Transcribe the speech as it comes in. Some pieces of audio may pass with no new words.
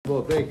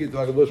Well, thank you to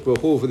HaKadosh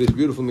Baruch Hu for this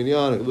beautiful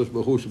minyan. HaKadosh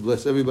Baruch Hu should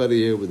bless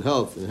everybody here with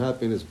health and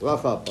happiness,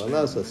 bracha,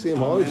 parnas, asim,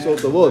 ha'onik, sol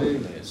tavot,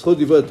 zchut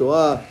divrei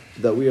Torah,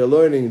 that we are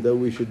learning that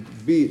we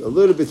should be a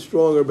little bit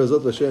stronger,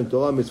 B'ezrat Hashem,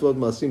 Torah, mitzvot,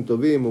 maasim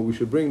tovim, or we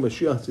should bring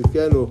Mashiach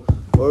Tzidkenu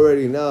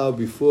already now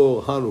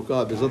before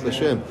Hanukkah, B'ezrat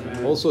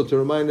Hashem. Also to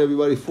remind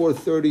everybody,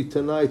 4:30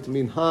 tonight,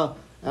 minha.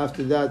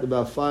 After that,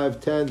 about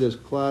 5:10, there's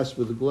class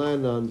with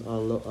Glenn on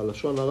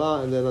Lashon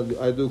Hara, and then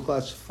I do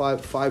class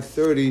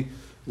 5:30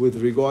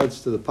 with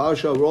regards to the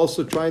Parsha. We're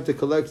also trying to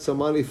collect some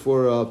money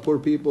for poor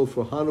people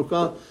for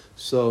Hanukkah.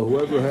 So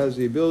whoever has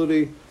the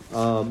ability,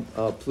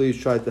 please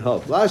try to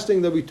help. Last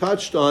thing that we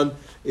touched on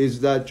is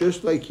that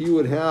just like you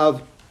would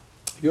have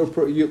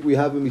we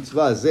have a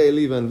mitzvah,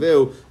 Ze'eli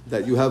Vanveu,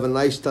 that you have a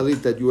nice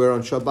talit that you wear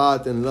on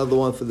Shabbat and another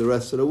one for the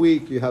rest of the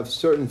week. You have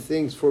certain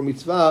things for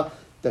mitzvah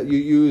that you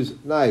use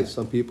nice.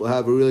 Some people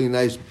have a really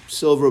nice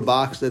silver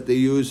box that they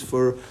use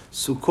for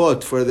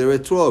Sukkot, for their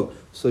etrog.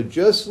 So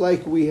just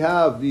like we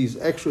have these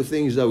extra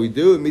things that we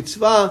do in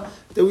mitzvah,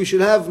 that we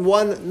should have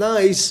one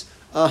nice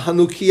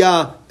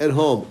Hanukkah at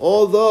home.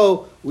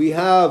 Although the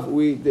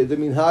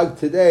minhag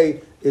today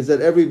is that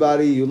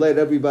you let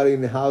everybody in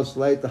the house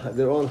light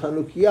their own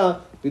Hanukkah.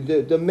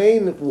 The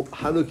main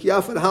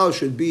Hanukkah for the house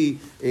should be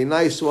a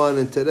nice one.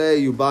 And today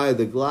you buy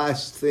the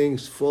glass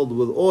things filled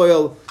with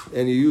oil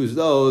and you use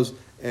those.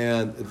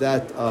 And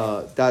that's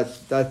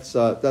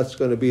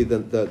going to be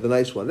the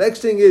nice one.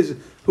 Next thing is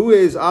who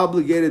is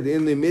obligated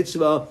in the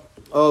mitzvah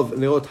of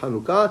Neot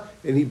Hanukkah,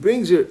 and he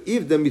brings here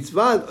if the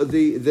mitzvah of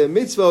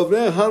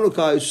Neot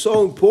Hanukkah is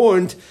so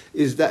important,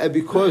 is that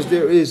because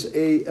there is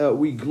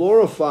we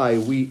glorify,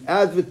 we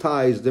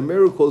advertise the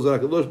miracles that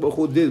HaKadosh Baruch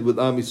Hu did with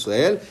Am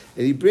Yisrael,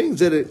 and he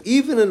brings it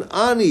even an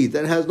ani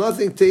that has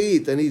nothing to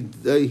eat, and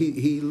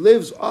he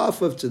lives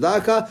off of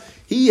tzedakah,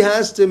 he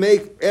has to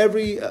make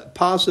every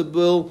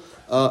possible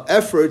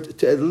effort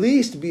to at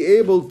least be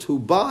able to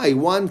buy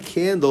one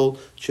candle.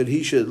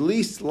 He should at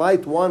least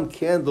light one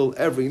candle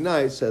every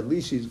night. So at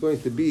least he's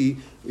going to be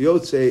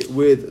yotze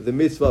with the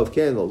mitzvah of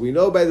candle. We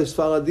know by the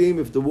Sfaradim,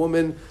 if the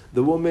woman,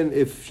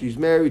 if she's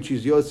married,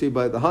 she's yotze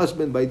by the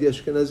husband. By the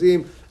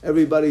Ashkenazim,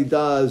 everybody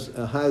has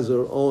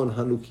her own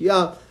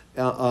Hanukkah.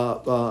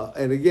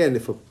 And again,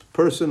 if a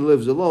person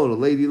lives alone, a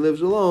lady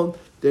lives alone,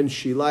 then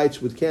she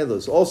lights with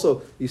candles.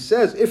 Also, he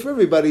says, if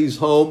everybody's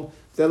home,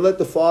 then let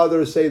the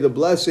father say the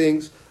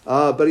blessings.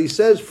 But he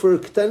says for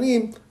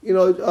ktanim,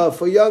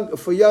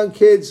 for young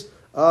kids,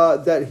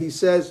 that he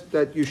says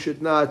that you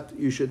should not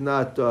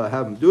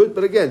have them do it.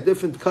 But again,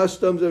 different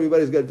customs.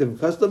 Everybody's got a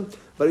different custom.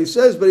 But he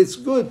says, but it's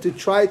good to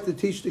try to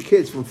teach the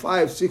kids from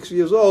 5, 6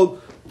 years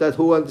old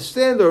who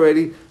understand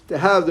already to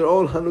have their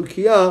own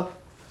Hanukkah,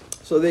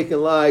 so they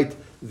can light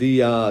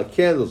the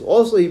candles.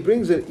 Also, he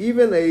brings in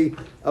even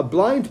a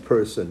blind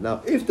person.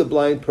 Now, if the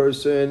blind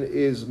person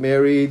is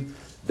married,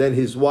 then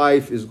his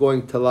wife is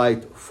going to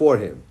light for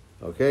him,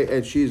 okay,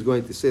 and she's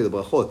going to say the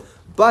brachot.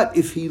 But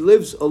if he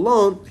lives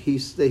alone, he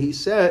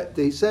says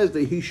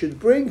that he should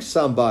bring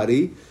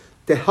somebody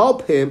to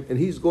help him, and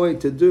he's going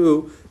to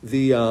do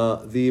the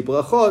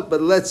brachot.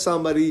 But let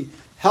somebody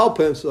help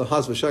him, so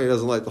Chas v'Shalom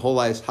doesn't light the whole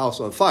house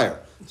on fire.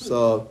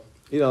 So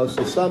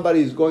so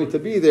somebody's going to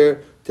be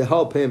there to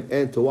help him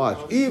and to watch.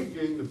 How does he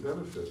gain the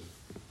benefit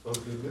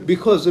of the mitzvah?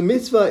 Because the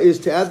mitzvah is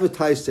to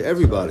advertise to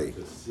everybody.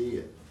 To see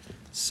it.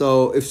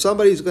 So if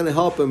somebody's going to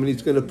help him and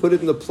he's going to put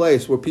it in a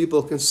place where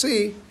people can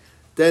see,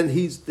 then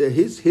his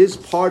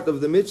part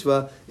of the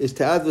mitzvah is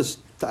to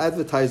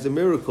advertise the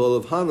miracle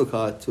of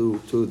Hanukkah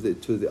to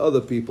the other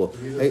people.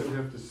 He doesn't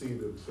have to see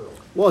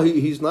himself. Well,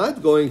 he's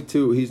not going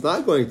to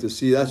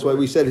see. That's why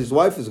we said his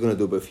wife is going to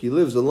do. But if he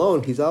lives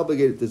alone, he's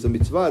obligated. There's a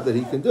mitzvah that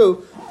he can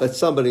do, but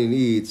somebody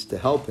needs to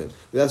help him.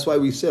 That's why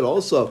we said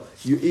also,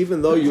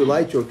 even though you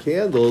light your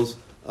candles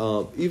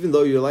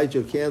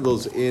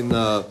in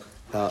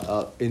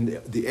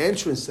the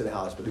entrance to the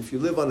house, but if you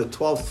live on the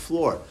 12th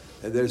floor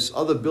and there's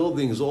other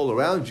buildings all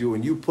around you,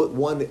 and you put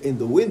one in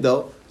the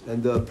window,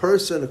 and the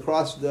person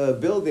across the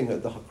building,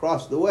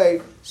 across the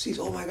way, sees,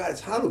 oh my God,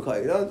 it's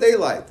Hanukkah,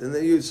 daylight, and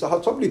then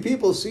so many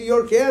people see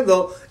your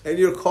candle, and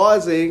you're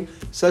causing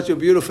such a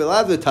beautiful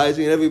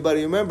advertising, and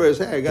everybody remembers,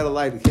 hey, I got to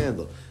light a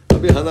candle.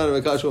 רבי חנן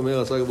מקש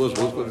אומר, עשה הקדוש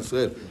ברוך הוא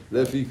ישראל,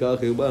 לפי כך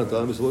הרבה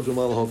נתן מצוות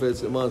שמר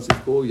לחופץ למען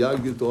צדקו,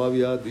 יגדיל תורה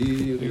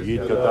ויאדיר.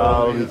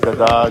 יתגדל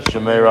ויתקדש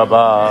שמי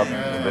רבה,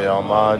 בעלמא